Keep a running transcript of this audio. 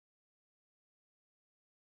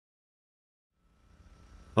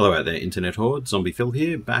Hello out there, Internet Horde. ZombiePhill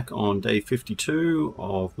here, back on day 52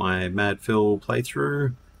 of my Mad Phill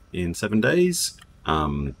playthrough in 7 days.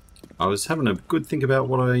 I was having a good think about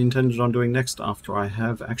what I intended on doing next after I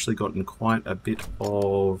have actually gotten quite a bit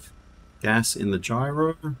of gas in the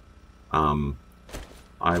gyro.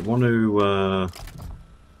 I want to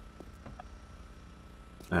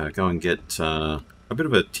go and get a bit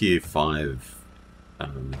of a tier 5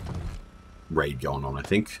 raid going on, I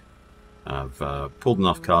think. I've pulled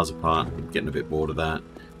enough cars apart, I'm getting a bit bored of that.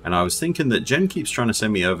 And I was thinking that Jen keeps trying to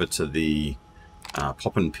send me over to the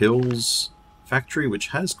Poppin' Pills factory, which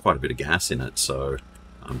has quite a bit of gas in it, so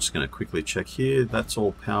I'm just going to quickly check here. That's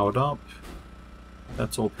all powered up.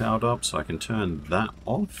 That's all powered up, so I can turn that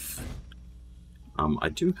off. I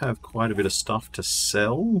do have quite a bit of stuff to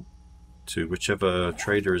sell to whichever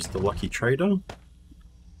trader is the lucky trader.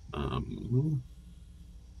 That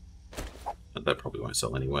probably won't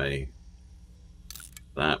sell anyway.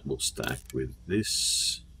 That will stack with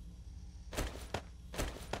this.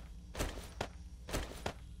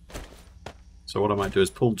 So what I might do is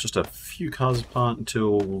pull just a few cars apart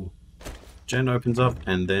until Jen opens up,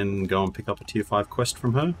 and then go and pick up a tier 5 quest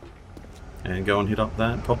from her and go and hit up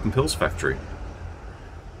that Poppin' Pills factory.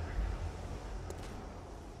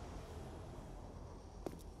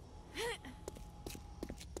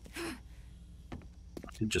 I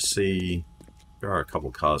did just see there are a couple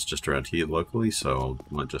cars just around here locally, so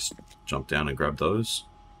I might just jump down and grab those.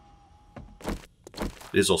 It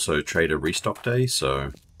is also trader restock day,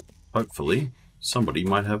 so hopefully somebody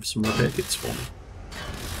might have some repair kits for me.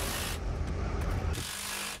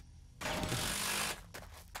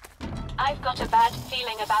 I've got a bad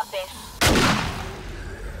feeling about this.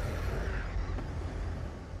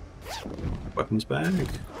 Weapons bag,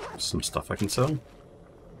 some stuff I can sell.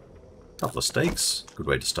 Couple of steaks, good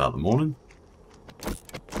way to start the morning.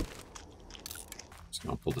 Just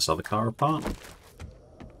gonna pull this other car apart.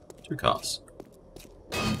 2 cars.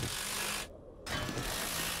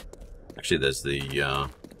 Actually, there's the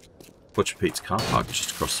Butcher Pete's car park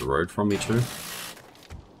just across the road from me too.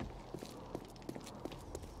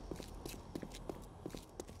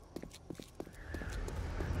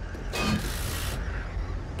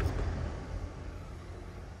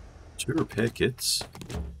 Two repair kits.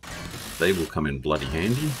 They will come in bloody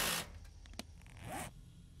handy.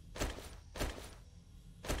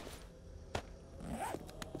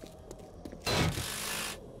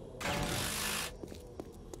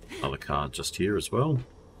 Another car just here as well.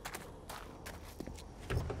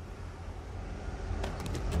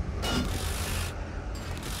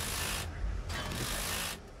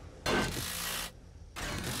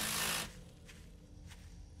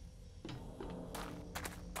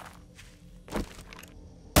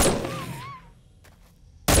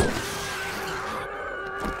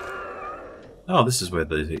 Oh, this is where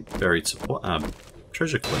the buried supply,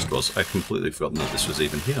 treasure quest was. I completely forgotten that this was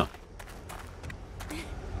even here.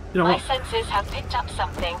 You know My what? senses have picked up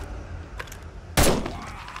something.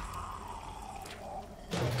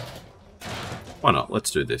 Why not? Let's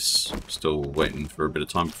do this. Still waiting for a bit of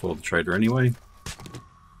time before the trader anyway.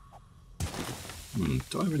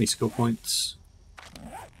 Do I have any skill points?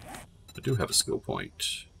 I do have a skill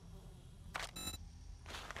point.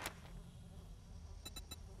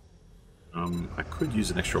 I could use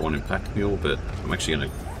an extra one in pack mule, but I'm actually going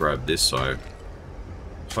to grab this, so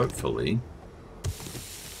hopefully...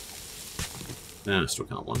 Nah, I still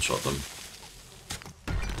can't one-shot them.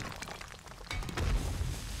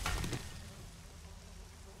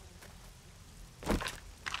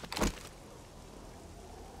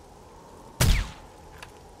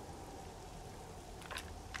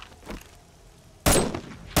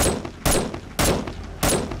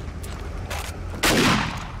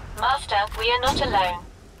 Master, we are not alone.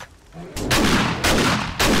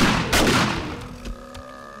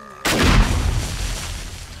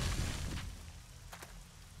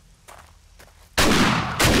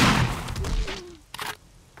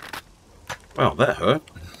 Well, that hurt.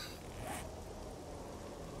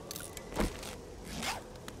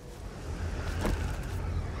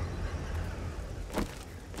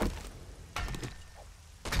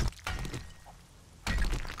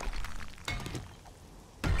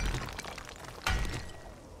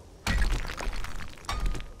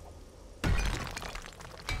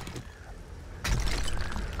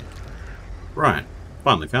 Right,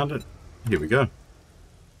 finally found it. Here we go.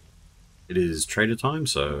 It is trader time,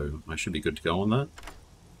 so I should be good to go on that.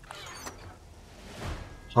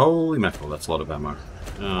 Holy mackerel, that's a lot of ammo.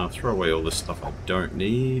 Throw away all this stuff I don't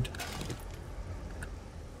need.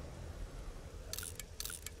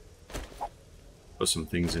 Put some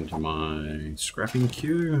things into my scrapping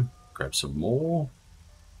queue. Grab some more.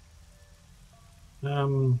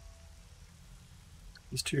 These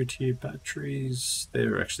 2-tier batteries,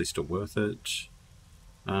 they're actually still worth it.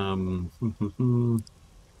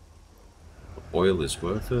 Oil is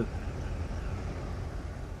worth it.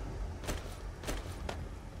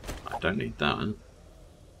 I don't need that.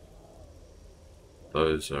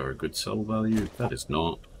 Those are a good sell value. That is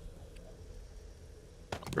not.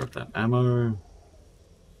 I'll grab that ammo.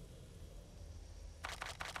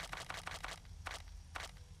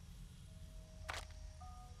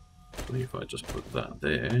 If I just put that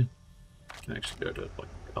there, I can actually go to like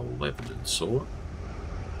 11 and sort.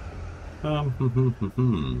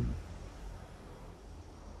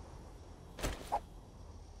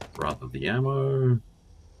 Rather the ammo.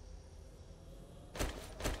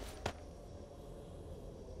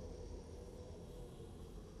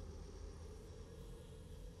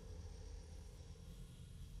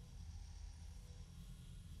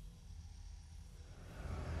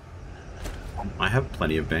 I have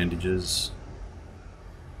plenty of bandages.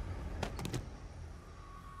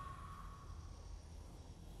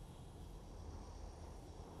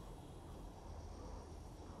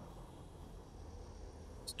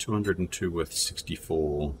 It's 202 worth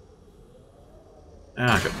 64.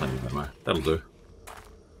 Ah, I got plenty of ammo. That'll do.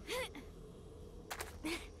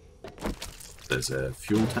 There's a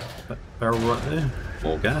fuel barrel right there.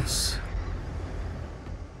 More gas.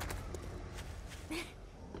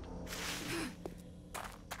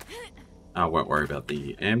 I won't worry about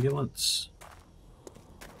the ambulance.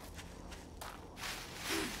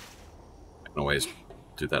 I can always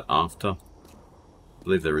do that after. I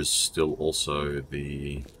believe there is still also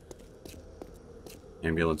the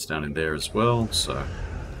ambulance down in there as well, so...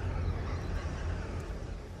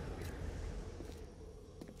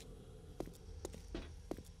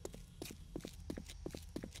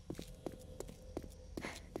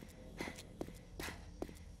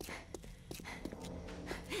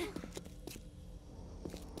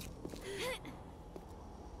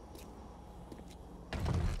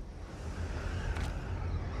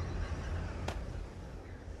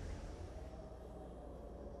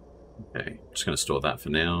 Okay, just going to store that for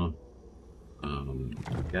now.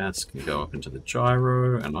 Gas can go up into the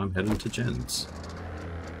gyro, and I'm heading to Jen's.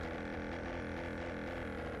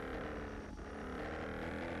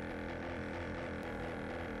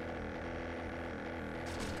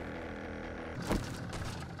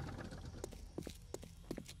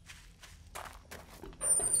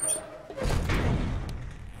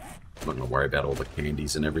 I'm not going to worry about all the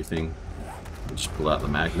candies and everything. I'll just pull out the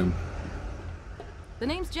Magnum. The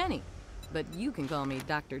name's Jenny, but you can call me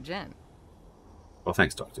Dr. Jen. Well,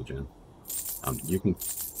 thanks, Dr. Jen. You can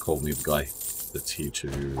call me the guy that's here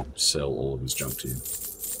to sell all of his junk to you.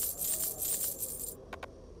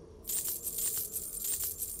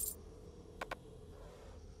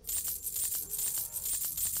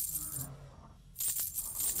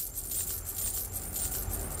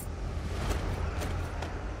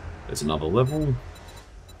 There's another level.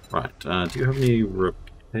 Right, do you have any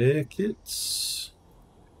repair kits?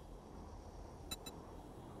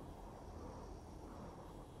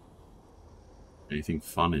 Anything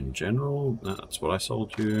fun in general? No, that's what I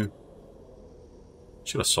sold you.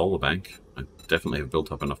 Should a solar bank. I definitely have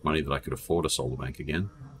built up enough money that I could afford a solar bank again.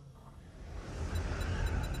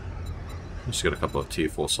 Just got a couple of tier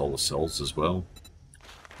 4 solar cells as well.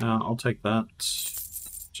 I'll take that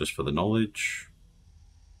just for the knowledge.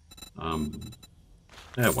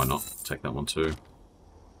 Yeah, why not? Take that one too.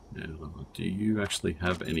 Now, do you actually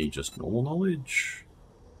have any just normal knowledge?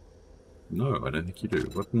 No, I don't think you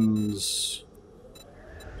do. Weapons...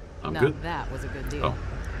 I'm now good. That was a good deal. Oh.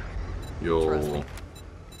 You're... Trust me.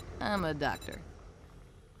 I'm a doctor.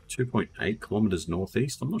 2.8 kilometers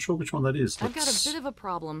northeast? I'm not sure which one that is. I've got a bit of a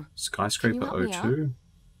problem. Skyscraper Can you help me 02?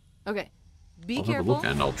 Okay. Be I'll careful. have a look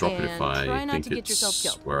and I'll drop it if I try not think to get yourself it's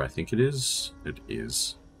killed. where I think it is. It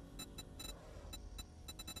is.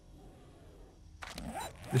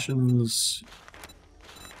 Missions.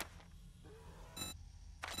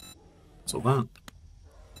 What's all that?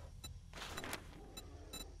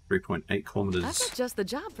 3.8 kilometers. I've got just the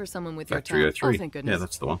job for someone with your Factory talent. 03. Oh, thank goodness. Yeah,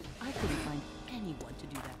 that's the one. I couldn't find anyone to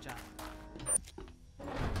do that job.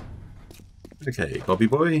 Okay, Bobby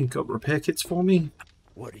boy, got repair kits for me?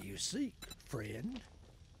 What do you seek, friend?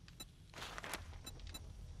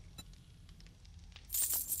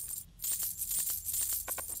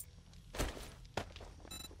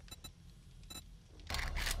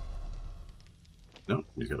 No,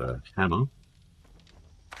 you got a hammer.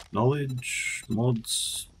 Knowledge,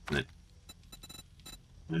 mods, nah.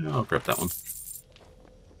 Yeah, I'll grab that one.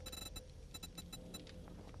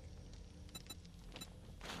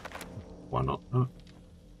 Why not? Oh.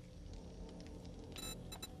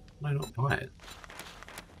 Why not buy it?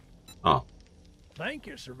 Oh, Thank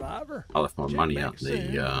you, Survivor. I left my Check money back out in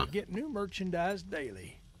soon. the Get new merchandise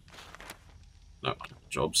daily. no,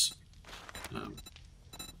 jobs.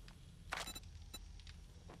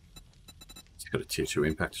 It's got a tier 2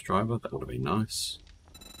 impact driver. That would have been nice.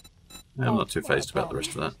 I'm not too phased about the rest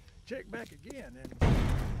of that. Check back again and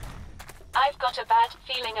I've got a bad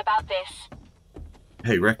feeling about this.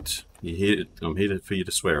 Hey, Rect, you here? I'm here for you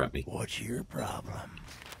to swear at me. what's your problem?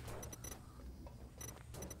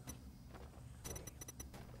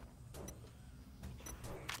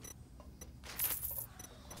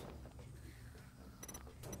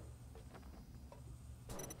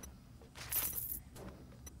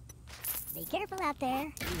 Be careful out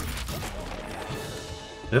there.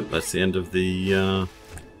 Yep, that's the end of the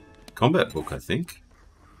combat book, I think.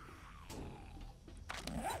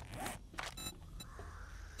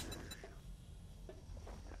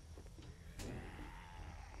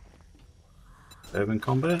 Urban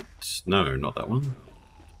combat? No, not that one.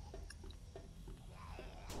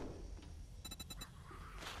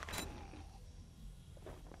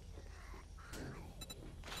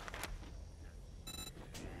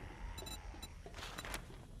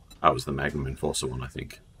 That was the Magnum Enforcer one, I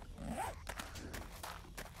think.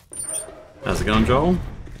 How's it going, Joel?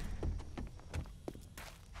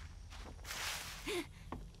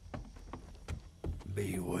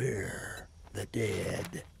 Beware the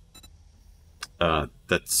dead.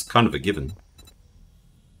 That's kind of a given.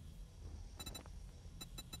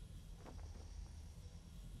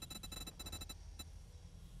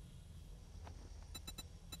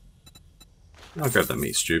 I'll grab that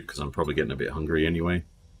meat stew because I'm probably getting a bit hungry anyway.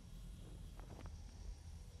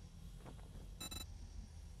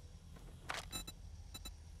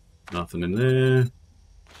 Nothing in there.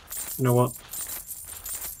 You know what?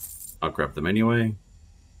 I'll grab them anyway.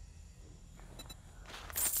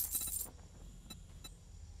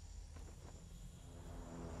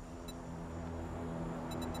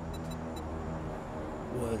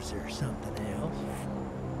 Was there something else?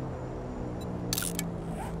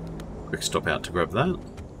 Quick stop out to grab that.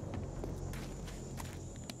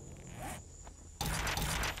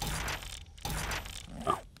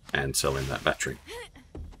 Oh, and sell in that battery.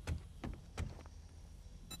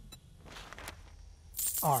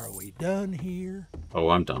 Are we done here? Oh,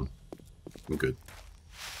 I'm done. I'm good.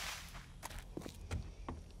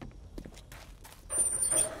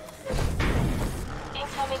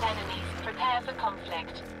 Incoming enemies. Prepare for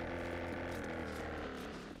conflict.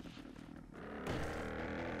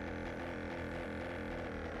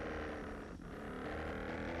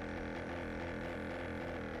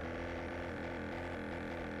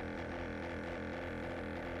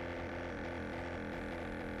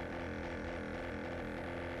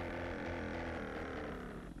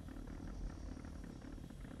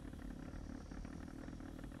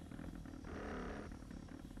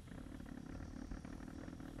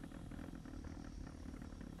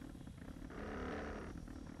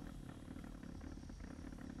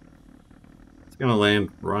 It's gonna land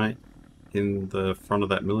right in the front of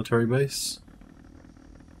that military base.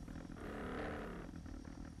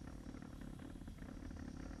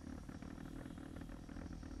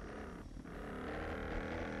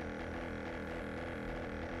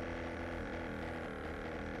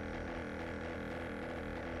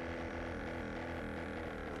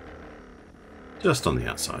 Just on the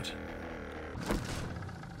outside.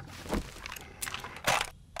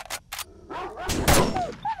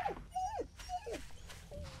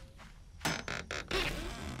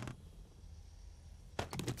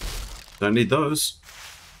 Don't need those.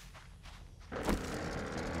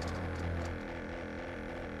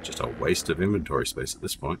 Just a waste of inventory space at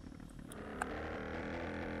this point.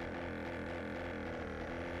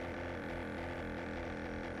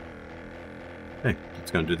 Hey,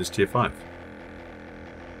 let's go and do this tier 5.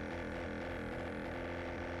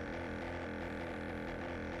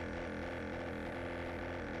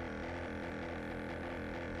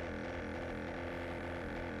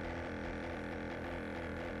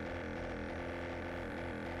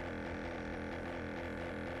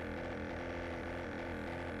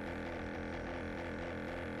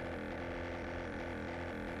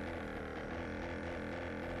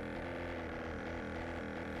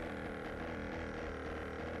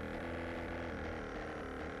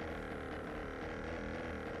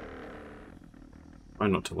 Try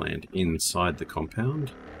not to land inside the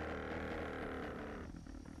compound.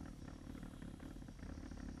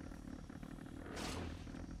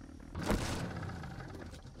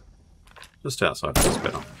 Just outside is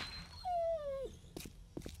better.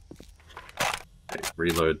 Okay,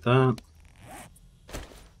 reload that.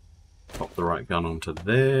 Pop the right gun onto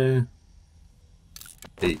there.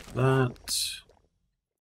 Eat that.